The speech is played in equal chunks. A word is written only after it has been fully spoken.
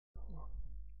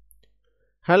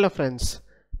Hello friends,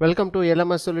 welcome to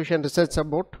LMS Solution Research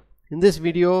Support. In this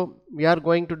video, we are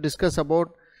going to discuss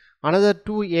about another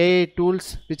two AI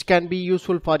tools which can be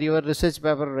useful for your research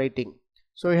paper writing.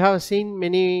 So you have seen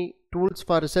many tools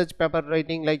for research paper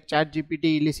writing like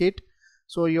chatgpt, Elicit.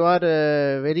 So you are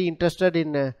very interested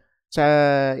in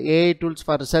AI tools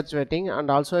for research writing, and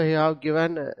also you have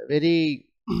given very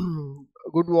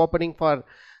good opening for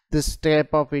this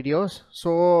type of videos.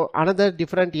 So another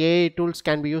different AI tools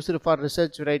can be used for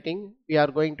research writing we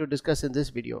are going to discuss in this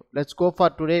video. Let's go for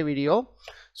today video.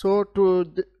 So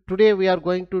today we are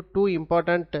going to two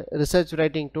important research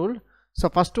writing tool. So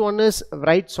first one is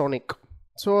Writesonic.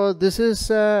 So this is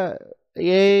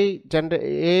AI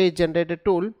generated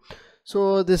tool.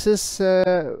 So this is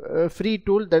a free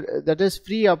tool that is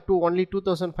free up to only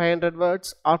 2500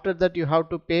 words. After that you have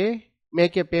to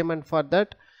make a payment for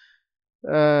that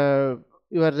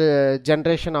your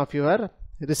generation of your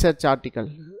research article,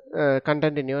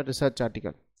 content in your research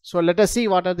article. So let us see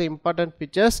what are the important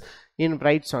features in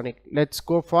Writesonic. Let's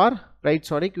go for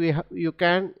Writesonic. You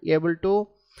can able to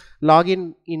log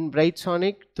in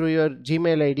Writesonic through your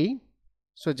Gmail ID.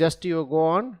 So just you go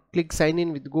on, click sign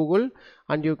in with Google,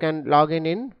 and you can log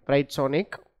in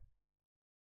Writesonic.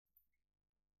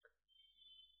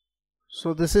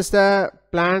 So this is the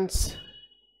plans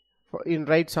in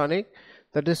Writesonic.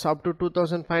 That is up to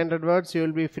 2500 words you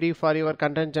will be free for your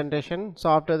content generation. So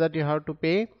after that you have to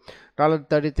pay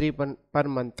 $33 per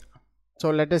month. So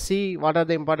let us see what are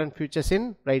the important features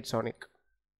in Writesonic.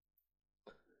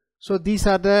 So these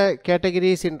are the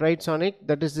categories in Writesonic.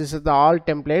 That is, this is the all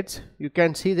templates. You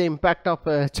can see the impact of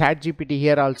chatgpt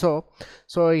here also.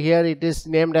 So here it is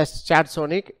named as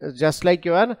Chatsonic, just like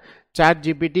your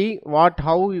chatgpt.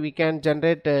 How we can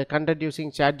generate content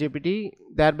using chatgpt,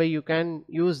 thereby you can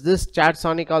use this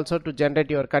Chatsonic also to generate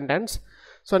your contents.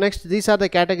 So next, these are the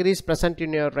categories present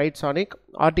in your Writesonic: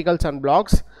 articles and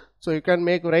blogs. So you can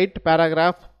write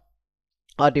paragraph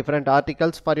or different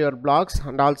articles for your blogs,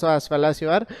 and also as well as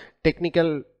your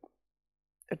technical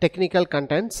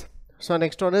contents. So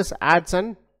next one is ads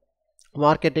and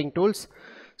marketing tools.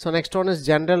 So next one is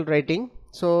general writing.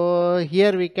 So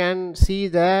here we can see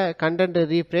the content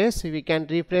rephrase. We can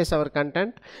rephrase our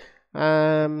content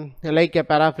like a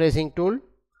paraphrasing tool,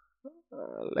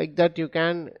 like that you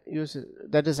can use.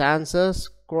 That is answers,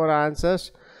 core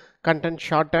answers, content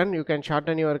shorten. You can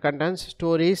shorten your contents.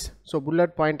 Stories, so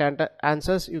bullet point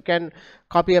answers. You can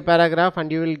copy a paragraph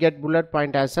and you will get bullet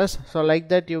point answers. So like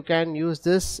that you can use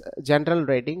this general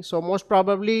writing. So most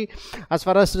probably, as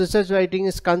far as research writing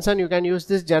is concerned, you can use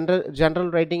this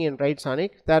general writing in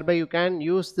Writesonic. Thereby you can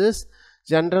use this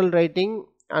general writing,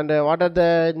 and what are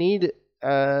the need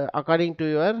according to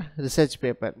your research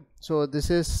paper. So this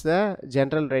is the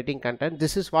general writing content.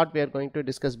 This is what we are going to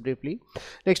discuss briefly.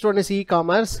 Next one is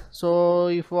e-commerce. So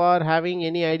if you are having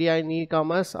any idea in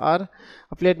e-commerce or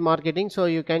affiliate marketing, so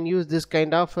you can use this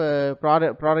kind of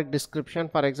product description.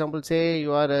 For example, say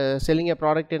you are selling a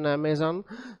product in Amazon,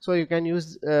 so you can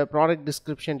use product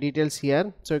description details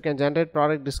here. So you can generate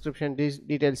product description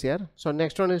details here. So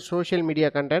next one is social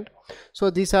media content. So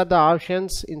these are the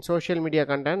options in social media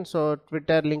content. So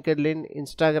Twitter, LinkedIn,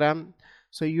 Instagram,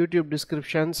 so YouTube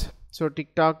descriptions, so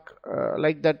TikTok,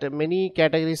 like that many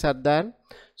categories are there.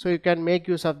 So you can make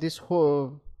use of this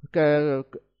whole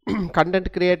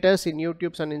content creators in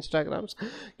YouTubes and Instagrams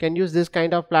can use this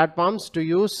kind of platforms to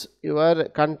use your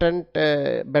content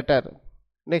better.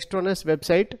 Next one is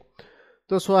website.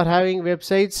 Those who are having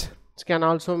websites can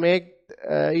also make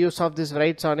use of this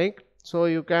Writesonic. So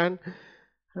you can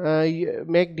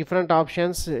make different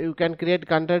options. You can create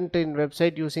content in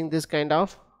website using this kind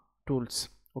of tools.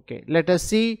 Okay, let us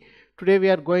see. Today we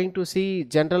are going to see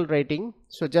general writing.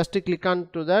 So just to click on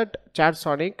to that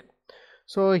Chatsonic.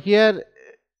 So here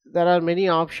there are many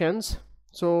options.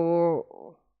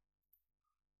 So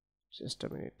just a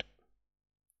minute.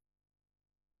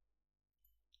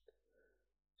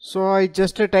 So I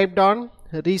just typed on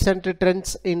recent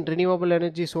trends in renewable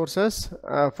energy sources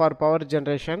for power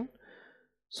generation.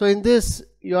 So in this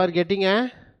you are getting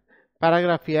a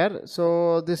paragraph here.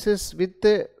 So this is with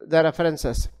the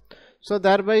references. So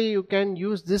thereby you can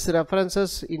use these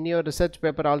references in your research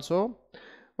paper also.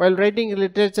 While writing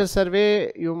literature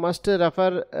survey, you must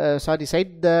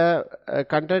cite the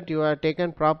content you have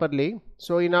taken properly.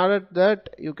 So in order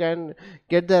that you can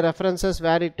get the references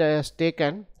where it is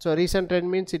taken. So recent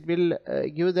trend means it will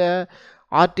give the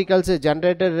articles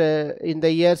generated in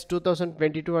the years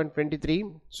 2022 and 23.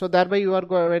 So thereby you are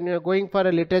when you are going for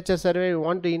a literature survey, you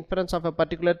want the inference of a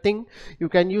particular thing, you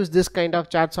can use this kind of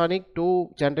Chatsonic to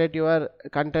generate your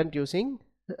content using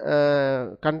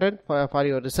content for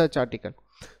your research article.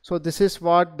 So this is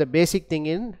what the basic thing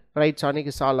in Writesonic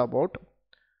is all about.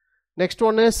 Next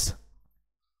one is,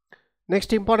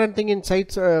 next important thing in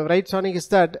Writesonic is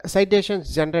that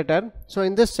citations generator. So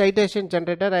in this citation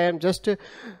generator, I am just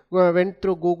went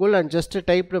through Google and just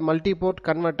typed multi-port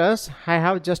converters. I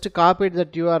have just copied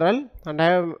that URL and I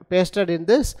have pasted in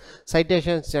this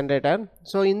citations generator.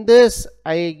 So in this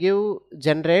I give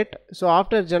generate. So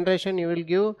after generation you will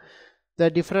give the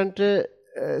different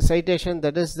citation,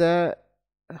 that is the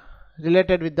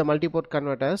related with the multi-port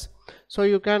converters. So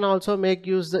you can also make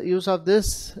use of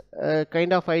this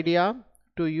kind of idea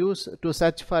to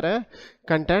search for a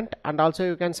content, and also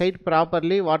you can cite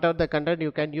properly whatever the content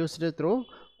you can use it through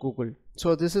Google.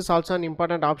 So this is also an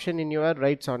important option in your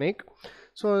Writesonic.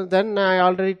 So then I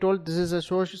already told this is a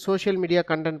social media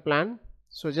content plan.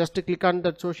 So just click on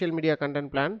the social media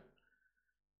content plan.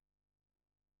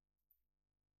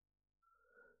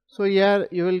 So here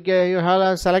you will get, you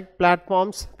have select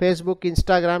platforms, Facebook,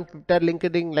 Instagram, Twitter,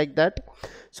 LinkedIn, like that.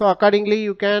 So accordingly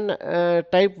you can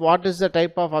type what is the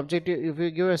type of objective. If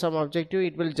you give some objective,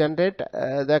 it will generate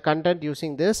the content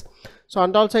using this. So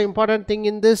and also important thing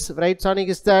in this Writesonic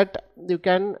is that you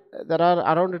can, there are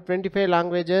around 25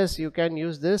 languages you can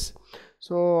use this.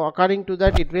 So according to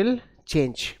that it will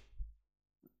change.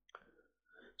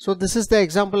 So this is the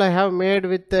example I have made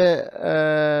with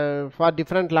for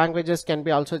different languages can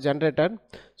be also generated.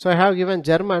 So I have given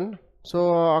German.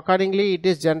 So accordingly it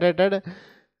is generated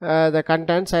the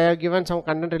contents. I have given some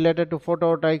content related to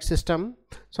photovoltaic system.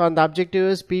 So and the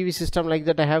objective is PV system, like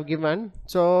that I have given.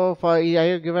 So for I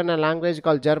have given a language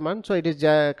called German. So it is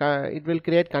it will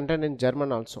create content in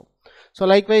German also. So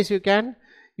likewise you can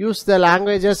use the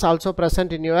languages also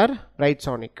present in your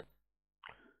Writesonic.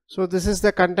 So this is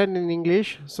the content in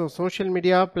English. So social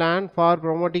media plan for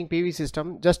promoting PV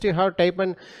system. Just you have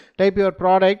type your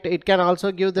product. It can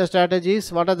also give the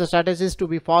strategies. What are the strategies to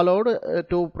be followed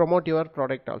to promote your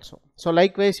product also. So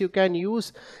likewise you can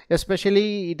use,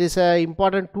 especially it is an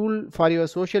important tool for your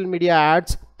social media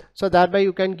ads. So thereby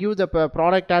you can give the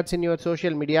product ads in your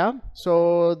social media.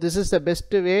 So this is the best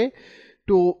way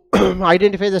to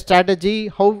identify the strategy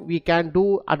how we can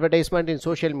do advertisement in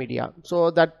social media.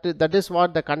 So that is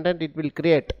what the content it will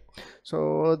create.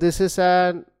 So this is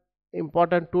an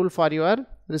important tool for your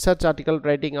research article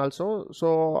writing also.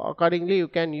 So accordingly you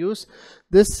can use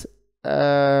this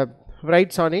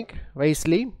Writesonic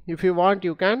wisely. If you want,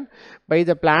 you can buy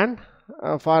the plan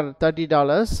for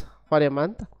 $30 for a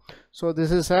month. So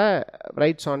this is a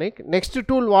Writesonic. Next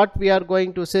tool what we are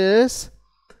going to say is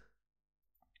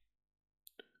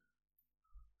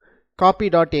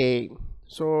Copy.ai.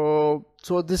 So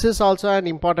this is also an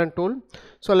important tool.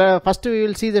 So first we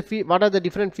will see the what are the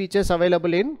different features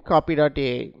available in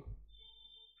Copy.ai.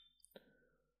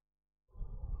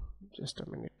 Just a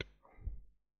minute.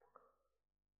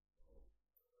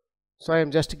 So I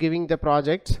am just giving the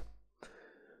projects.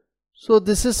 So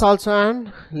this is also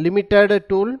an limited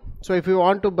tool. So if you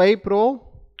want to buy Pro,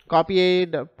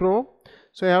 Copy.ai Pro,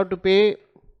 so you have to pay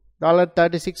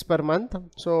 $36 per month.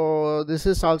 So this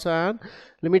is also a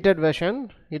limited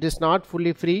version. It is not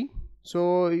fully free.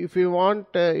 So if you want,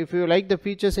 if you like the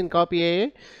features in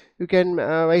Copy.ai, you can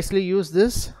wisely use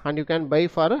this and you can buy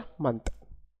for a month.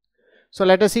 So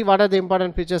let us see what are the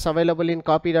important features available in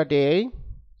Copy.ai.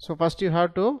 So first you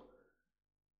have to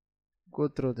go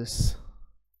through this.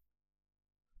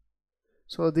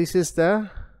 So this is the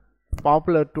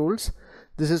popular tools.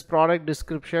 This is product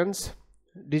descriptions,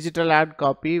 digital ad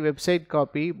copy, website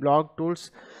copy, blog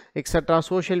tools, etc.,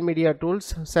 social media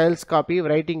tools, sales copy,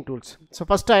 writing tools. So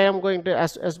first I am going to,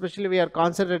 especially we are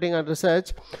concentrating on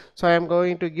research, so I am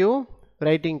going to give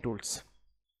writing tools.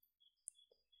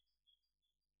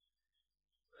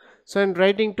 So in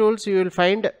writing tools you will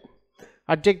find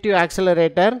adjective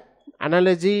accelerator,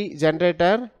 analogy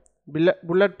generator,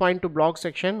 bullet point to blog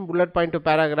section, bullet point to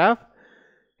paragraph,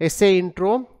 essay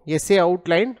intro, essay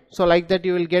outline. So like that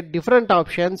you will get different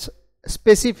options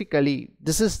specifically.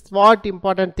 This is what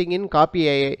important thing in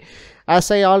Copy.ai.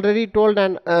 As I already told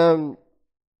an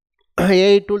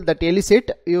AI tool, that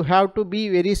elicit, you have to be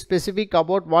very specific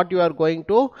about what you are going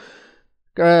to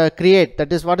create.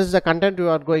 That is, what is the content you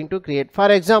are going to create. For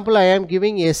example, I am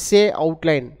giving essay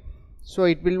outline. So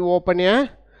it will open a,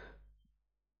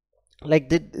 like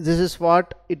this is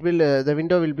what it will, the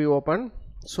window will be open.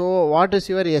 So what is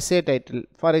your essay title?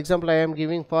 For example, I am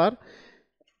giving for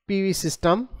PV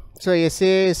system. So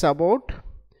essay is about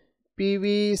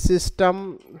PV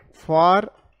system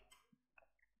for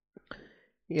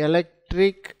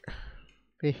electric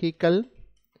vehicle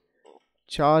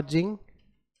charging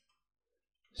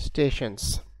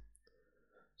stations.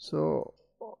 So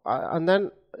and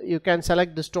then you can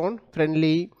select this tone,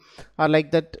 friendly, or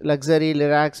like that, luxury,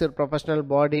 relaxed, professional,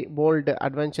 body, bold,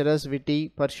 adventurous, witty,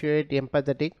 persuade,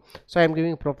 empathetic. So I am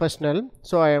giving professional.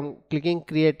 So I am clicking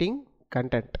creating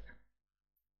content.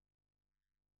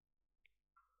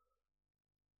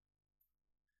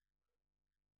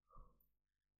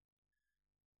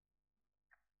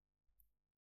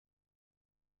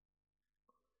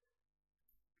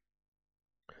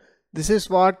 This is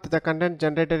what the content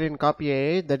generated in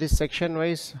Copy.ai, that is section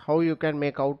wise how you can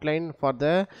make outline for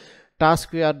the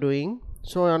task we are doing.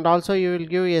 So and also you will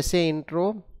give essay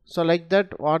intro. So like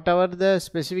that, whatever the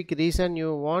specific reason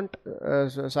you want,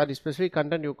 specific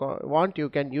content you want, you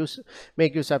can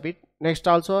make use of it. Next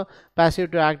also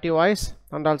passive to active voice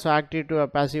and also active to a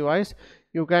passive voice.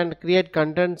 You can create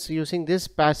contents using this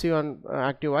passive and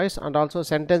active voice, and also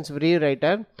sentence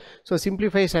rewriter. So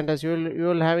simplify sentence, you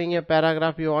will having a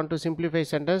paragraph, you want to simplify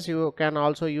sentence, you can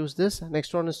also use this.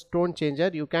 Next one is tone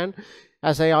changer. You can,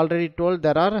 as I already told,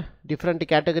 there are different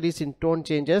categories in tone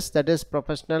changes, that is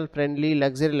professional, friendly,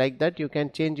 luxury, like that. You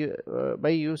can change by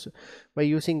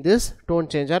using this tone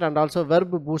changer. And also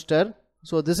verb booster.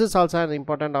 So this is also an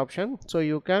important option. So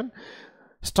you can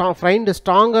find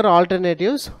stronger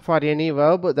alternatives for any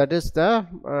verb, that is the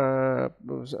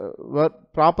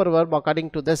proper verb according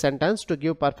to the sentence to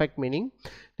give perfect meaning.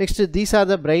 Next, these are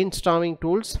the brainstorming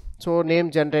tools. So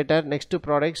name generator, next to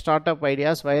product, startup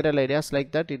ideas, viral ideas,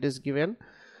 like that it is given.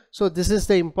 So this is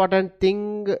the important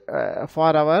thing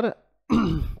for our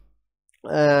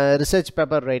research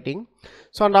paper writing.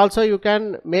 So and also you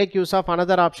can make use of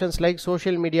another options like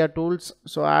social media tools.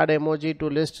 So add emoji to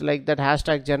list, like that,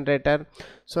 hashtag generator,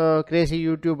 so crazy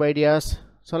YouTube ideas.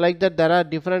 So like that, there are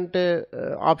different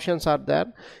options are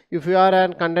there. If you are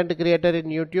a content creator in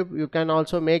YouTube, you can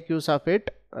also make use of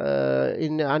it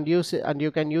and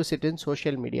you can use it in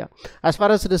social media. As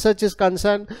far as research is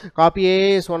concerned,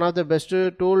 Copy.ai is one of the best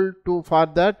tool for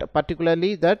that,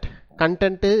 particularly that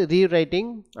content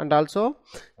rewriting and also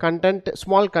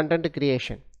small content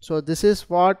creation. So this is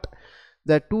what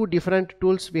the two different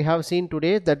tools we have seen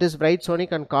today, that is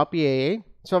Writesonic and Copy.ai.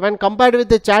 So when compared with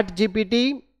the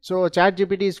chatgpt, so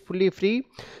chatgpt is fully free.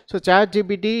 So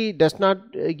chatgpt does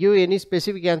not give any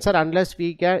specific answer unless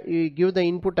we give the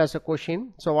input as a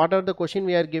question. So whatever the question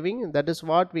we are giving, that is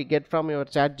what we get from your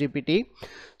chatgpt.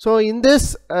 So in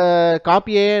this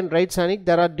Copy.ai and Writesonic,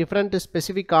 there are different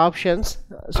specific options.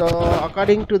 So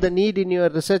according to the need in your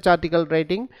research article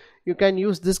writing, you can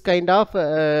use this kind of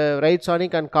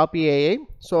Writesonic and Copy.ai.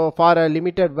 So for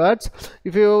limited words,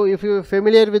 if you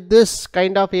familiar with this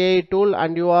kind of AI tool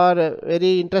and you are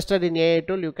very interested in AI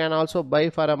tool, you can also buy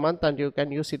for a month and you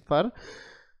can use it for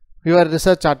your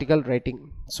research article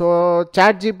writing. So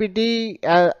ChatGPT,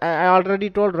 I already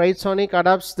told, Writesonic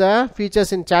adapts the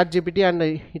features in ChatGPT and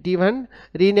it even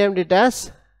renamed it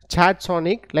as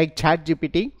ChatSonic, like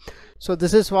ChatGPT. So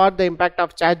this is what the impact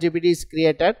of ChatGPT is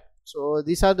created. So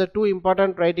these are the two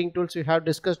important writing tools we have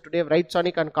discussed today,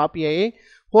 Writesonic and Copy.ai.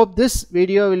 Hope this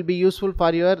video will be useful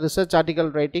for your research article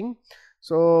writing.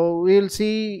 So we will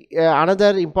see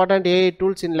another important AI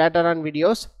tools in later on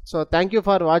videos. So thank you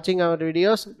for watching our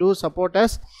videos. Do support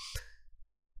us.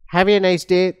 Have a nice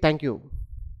day. Thank you.